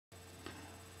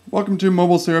Welcome to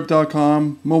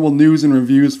mobilesyrup.com, mobile news and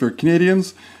reviews for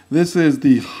Canadians. This is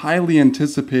the highly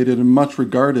anticipated and much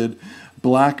regarded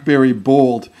BlackBerry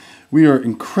Bold. We are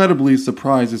incredibly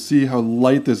surprised to see how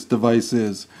light this device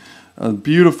is. A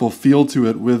beautiful feel to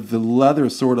it with the leather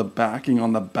sort of backing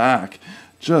on the back.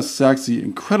 Just sexy,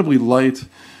 incredibly light,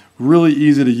 really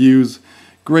easy to use.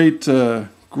 Great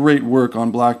work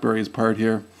on BlackBerry's part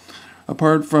here.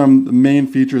 Apart from the main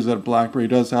features that BlackBerry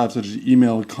does have, such as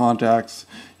email contacts,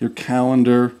 your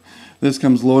calendar, this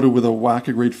comes loaded with a whack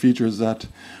of great features that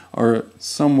are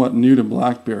somewhat new to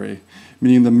BlackBerry,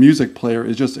 meaning the music player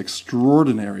is just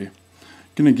extraordinary. I'm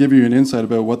going to give you an insight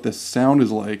about what the sound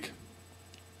is like.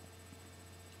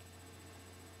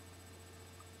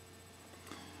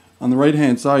 On the right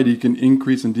hand side, you can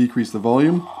increase and decrease the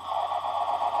volume.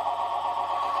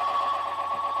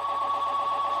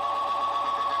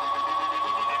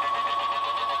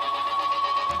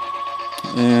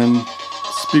 And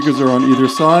speakers are on either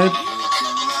side.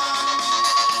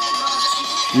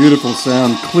 Beautiful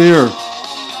sound, clear.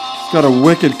 It's got a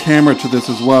wicked camera to this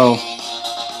as well.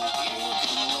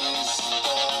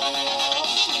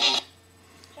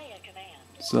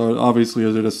 So obviously,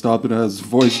 as I just stopped, it has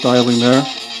voice dialing there.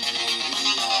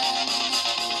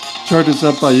 Charges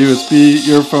up by USB,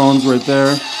 earphones right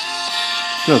there.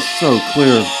 Just so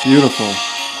clear, beautiful.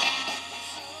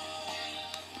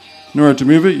 In order to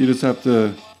move it, you just have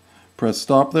to press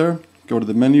stop there, go to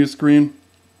the menu screen,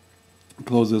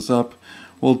 close this up.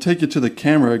 We'll take you to the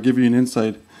camera, give you an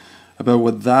insight about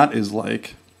what that is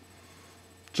like.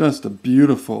 Just a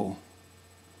beautiful,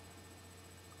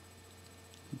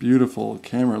 beautiful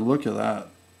camera. Look at that.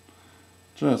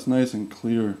 Just nice and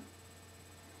clear.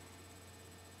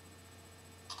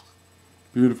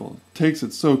 Beautiful. Takes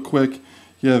it so quick.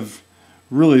 You have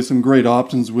really some great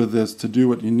options with this to do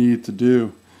what you need to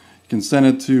do. You can send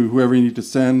it to whoever you need to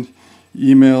send,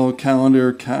 email,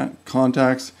 calendar,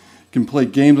 contacts. You can play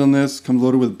games on this. Comes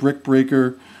loaded with Brick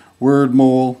Breaker, Word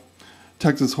Mole,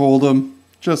 Texas Hold'em.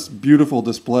 Just beautiful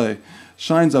display.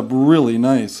 Shines up really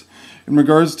nice. In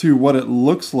regards to what it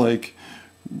looks like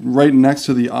right next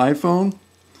to the iPhone,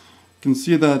 you can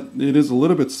see that it is a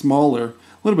little bit smaller, a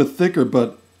little bit thicker,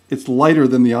 but it's lighter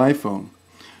than the iPhone.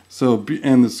 So,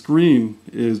 and the screen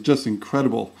is just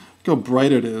incredible. Look how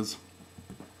bright it is.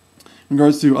 In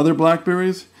regards to other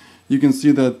BlackBerries, you can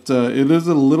see that it is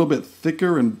a little bit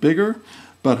thicker and bigger,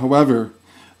 but however,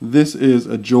 this is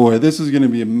a joy. This is going to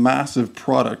be a massive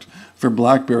product for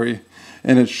BlackBerry,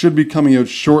 and it should be coming out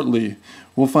shortly.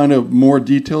 We'll find out more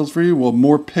details for you,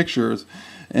 more pictures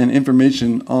and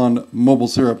information on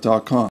mobilesyrup.com.